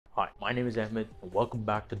Hi, my name is Ahmed and welcome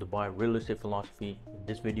back to Dubai Real Estate Philosophy. In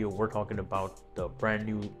this video, we're talking about the brand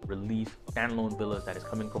new release standalone villas that is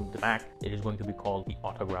coming from Damac. It is going to be called the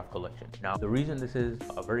Autograph Collection. Now, the reason this is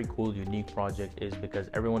a very cool, unique project is because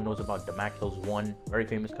everyone knows about Damac Hills 1, very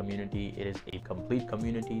famous community. It is a complete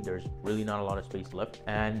community. There's really not a lot of space left.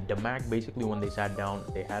 And Damac, basically, when they sat down,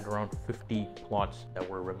 they had around 50 plots that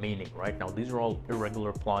were remaining, right? Now, these are all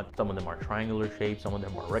irregular plots. Some of them are triangular shapes, some of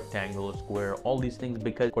them are rectangular, square, all these things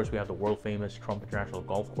because, of course, we have the world famous Trump International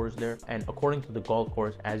Golf Course there. And according to the golf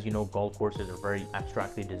course, as you know, golf courses are very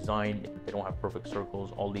abstractly designed. They don't have perfect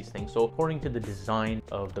circles, all these things. So according to the design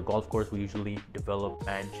of the golf course, we usually develop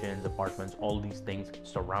mansions, apartments, all these things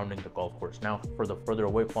surrounding the golf course. Now, for the further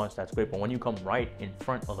away plots, that's great. But when you come right in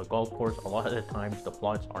front of the golf course, a lot of the times the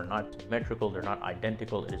plots are not symmetrical. They're not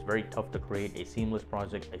identical. It is very tough to create a seamless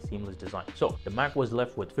project, a seamless design. So the Mac was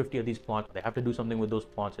left with 50 of these plots. They have to do something with those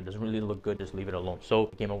plots. It doesn't really look good. Just leave it alone. So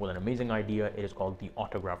he came up with an amazing idea. It is called the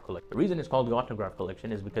Autograph Collection. The reason it's called the Autograph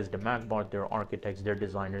Collection is because Damac bought their architects, their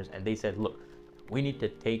designers, and they said, look, we need to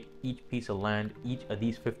take each piece of land, each of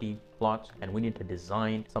these 50 plots, and we need to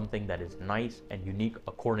design something that is nice and unique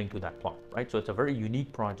according to that plot, right? So it's a very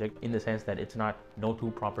unique project in the sense that it's not, no two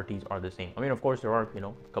properties are the same. I mean, of course, there are,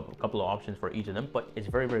 a couple of options for each of them, but it's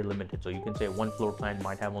very, very limited. So you can say one floor plan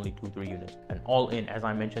might have only 2-3 units. And all in, as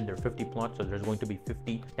I mentioned, there are 50 plots, so there's going to be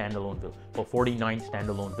 50 standalone villas. So 49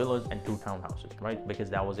 standalone villas and 2 townhouses, right? Because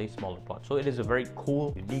that was a smaller plot. So it is a very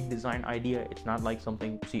cool, unique design idea. It's not like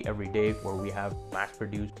something you see every day where we have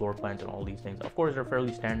mass-produced floor plans and all these things. Of course, they're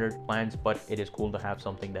fairly standard plans, but it is cool to have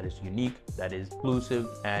something that is unique, that is exclusive,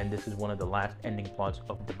 and this is one of the last ending plots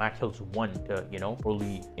of the Damac Hills 1 to,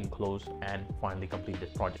 fully enclose and finally complete this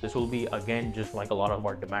project. This will be, again, just like a lot of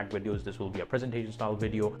our Damac videos, this will be a presentation style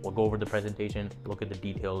video. We'll go over the presentation, look at the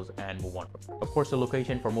details, and move on. Of course, the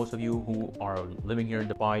location, for most of you who are living here in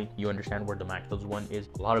Dubai, you understand where Damac Hills 1 is.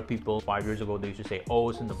 A lot of people 5 years ago, they used to say, oh,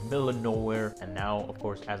 it's in the middle of nowhere. And now, of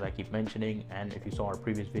course, as I keep mentioning, and if you saw our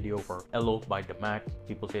previous video for Elo by Damac,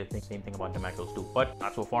 people say the same thing about Damac Hills 2, but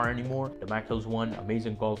not so far anymore. Damac Hills 1,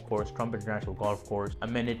 amazing golf course, Trump International Golf Course,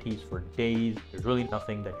 amenities for days. There's really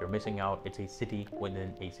nothing that you're missing out. It's a city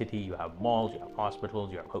within a city. You have malls, you have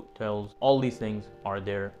hospitals, you have hotels. All these things are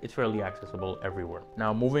there. It's fairly accessible everywhere.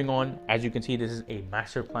 Now, moving on, as you can see, this is a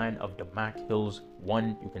master plan of Damac Hills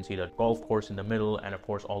 1. You can see the golf course in the middle, and of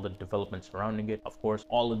course, all the development surrounding it. Of course,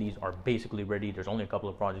 all of these are basically ready. There's only a couple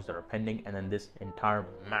of projects that are pending, and then this entire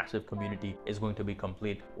massive community is going to be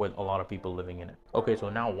complete with a lot of people living in it. Okay, so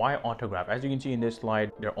now why Autograph? As you can see in this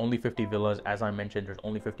slide, there are only 50 villas. As I mentioned, there's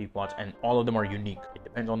only 50 plots, and all of them are unique. It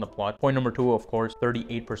depends on the plot. Point number 2, of course,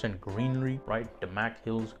 38% greenery, right? Damac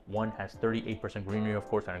Hills 1 has 38% greenery. Of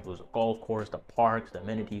course, that includes the golf course, the parks, the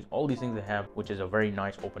amenities, all these things they have, which is a very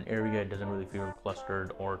nice open area. It doesn't really feel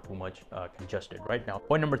clustered or too much congested. Right now,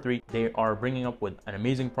 point number 3, they are bringing up with an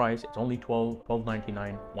amazing price. It's only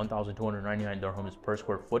 $12.99, 1,299 dirhams per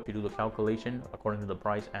square foot. To do the calculation according to the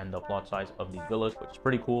price and the plot size of these villas, which is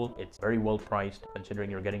pretty cool. It's very well priced considering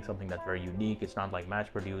you're getting something that's very unique. It's not like mass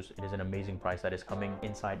produced. It is an amazing price that is coming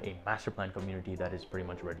inside a master plan community that is pretty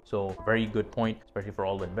much ready. So very good point, especially for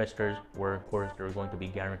all the investors, where of course there is going to be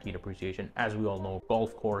guaranteed appreciation. As we all know,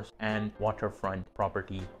 golf course and waterfront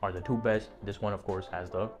property are the two best. This one, of course, has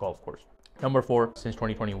the golf course. Number 4, since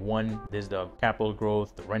 2021, there's the capital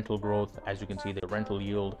growth, the rental growth. As you can see, the rental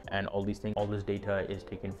yield and all these things, all this data is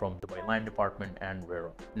taken from Dubai Land Department and RERA.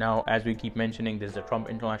 Now, as we keep mentioning, there's the Trump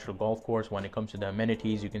International Golf Course. When it comes to the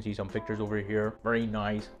amenities, you can see some pictures over here. Very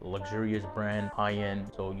nice, luxurious brand, high-end.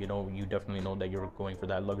 So, you definitely know that you're going for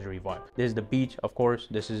that luxury vibe. There's the beach, of course.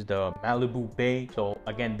 This is the Malibu Bay. So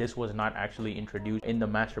again, this was not actually introduced in the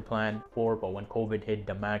master plan before, but when COVID hit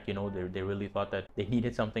Damac, they really thought that they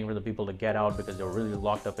needed something for the people to get out because they were really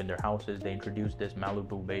locked up in their houses. They introduced this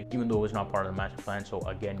Malibu Bay, even though it was not part of the master plan. So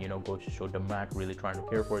again, goes to show Damac really trying to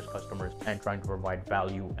care for his customers and trying to provide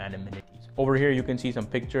value and amenities. Over here, you can see some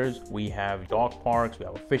pictures. We have dog parks, we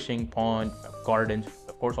have a fishing pond, we have gardens,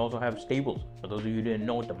 of course, also have stables. For those of you who didn't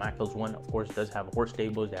know, Damac Hills 1, of course, does have horse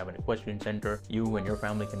stables. They have an equestrian center. You and your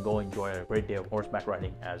family can go enjoy a great day of horseback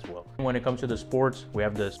riding as well. When it comes to the sports, we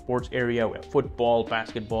have the sports area. We have football,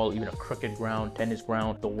 basketball, even a cricket ground, tennis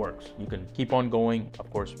ground, the works. You can keep on going.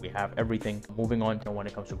 Of course, we have everything. Moving on, when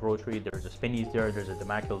it comes to grocery, there's a Spinneys there. There's a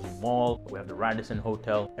Damac Hills Mall. We have the Radisson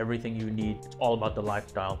Hotel. Everything you need. It's all about the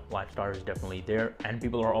lifestyle. Lifestyle is definitely there and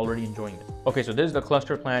people are already enjoying it. Okay, so this is the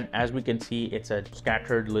cluster plan. As we can see, it's a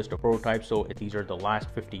scattered list of prototypes. So these are the last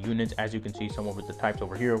 50 units. As you can see, some of the types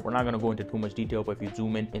over here. We're not going to go into too much detail, but if you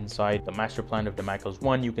zoom in inside the master plan of Damac Hills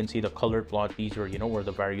 1, you can see the colored plot. These are, where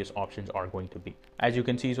the various options are going to be. As you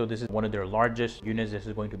can see, so this is one of their largest units. This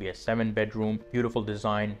is going to be a 7-bedroom, beautiful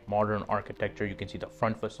design, modern architecture. You can see the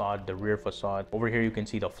front facade, the rear facade. Over here, you can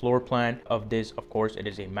see the floor plan of this. Of course, it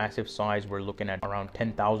is a massive size. We're looking at around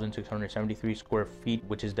 10,673 square feet,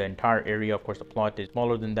 which is the entire area. Of course, the plot is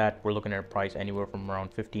smaller than that. We're looking at a price anywhere from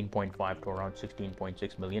around 15.5 to around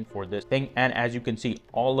 16.6 million for this thing. And as you can see,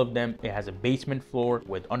 all of them, it has a basement floor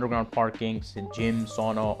with underground parking, gym,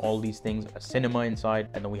 sauna, all these things, a cinema inside,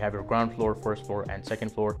 and then we have your ground floor, first floor, and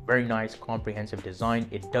second floor. Very nice, comprehensive design.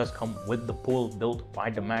 It does come with the pool built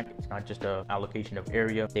by Damac. It's not just a allocation of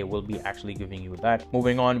area. They will be actually giving you that.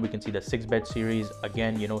 Moving on, we can see the 6-bed series.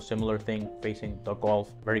 Again, similar thing, facing the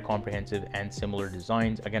golf. Very comprehensive and similar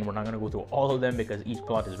designs. Again, we're not going to go through all of them because each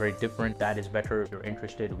plot is very different. That is better. If you're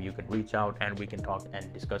interested, you can reach out and we can talk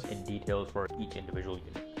and discuss in details for each individual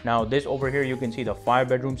unit. Now this over here, you can see the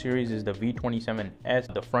 5-bedroom series is the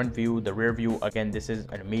V27S, the front view, the rear view. Again, this is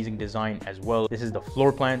an amazing design as well. This is the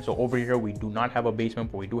floor plan. So over here, we do not have a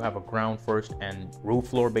basement, but we do have a ground first and roof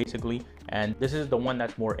floor basically. And this is the one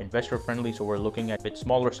that's more investor friendly. So we're looking at a bit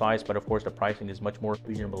smaller size, but of course the pricing is much more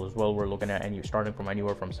reasonable as well. We're looking at starting from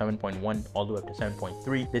anywhere from 7.1 all the way up to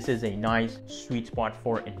 7.3. This is a nice sweet spot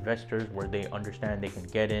for investors where they understand they can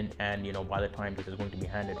get in, and by the time this is going to be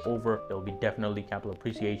handed over, there will be definitely capital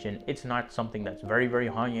appreciation. It's not something that's very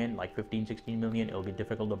high end like 15-16 million. It'll be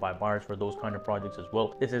difficult to buy buyers for those kind of projects as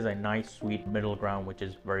well. This is a nice sweet middle ground, which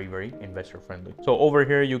is very investor friendly. So over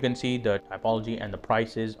here, you can see the typology and the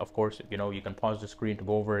prices. Of course, you can pause the screen to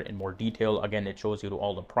go over it in more detail. Again, it shows you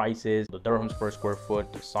all the prices, the dirhams per square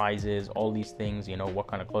foot, the sizes, all these things, what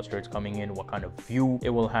kind of cluster it's coming in, what kind of view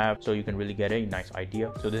it will have, so you can really get a nice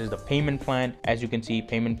idea. So this is the payment plan. As you can see,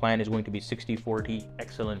 payment plan is going to be 60-40.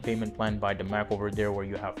 Excellent payment plan by Damac over there, where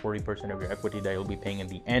you have 40% of your equity that you'll be paying in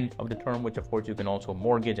the end of the term, which of course you can also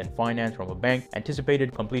mortgage and finance from a bank.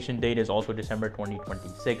 Anticipated completion date is also December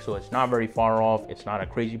 2026, so it's not very far off. It's not a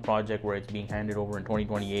crazy project where it's being handed over in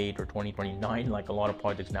 2028 or 2029 like a lot of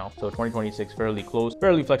projects now. So 2026, fairly close.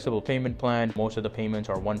 Fairly flexible payment plan. Most of the payments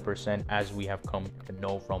are 1%, as we have come to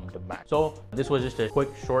know from Damac. So this was just a quick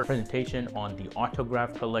short presentation on the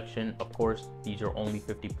Autograph collection. Of course, these are only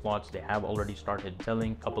 50 plots. They have already started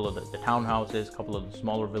selling. A couple of the townhouses, a couple of the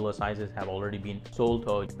smaller villa sizes have already been sold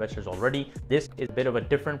to investors already. This is a bit of a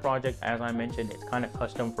different project. As I mentioned, it's kind of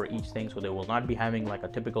custom for each thing, so they will not be having like a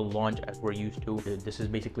typical launch as we're used to. This is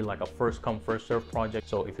basically like a first come first serve project.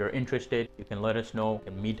 So if you're interested, you can let us know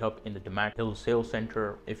and meet up in the Damac Hills Sales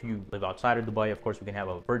Center. If you live outside of Dubai, of course, we can have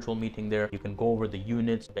a virtual meeting there. You can go over the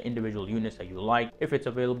units, the individual units that you like. If it's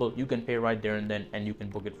available, you can pay right there and then, and you can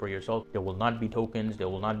book it for yourself. There will not be tokens. There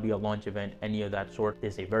will not be a launch event, any of that sort.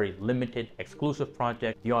 It's a very limited, exclusive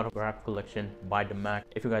project, the Autograph collection by Damac.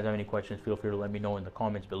 If you guys have any questions, feel free to let me know in the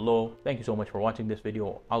comments below. Thank you so much for watching this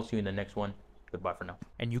video. I'll see you in the next one. Goodbye for now.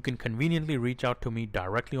 And you can conveniently reach out to me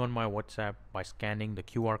directly on my WhatsApp by scanning the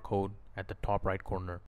QR code at the top right corner.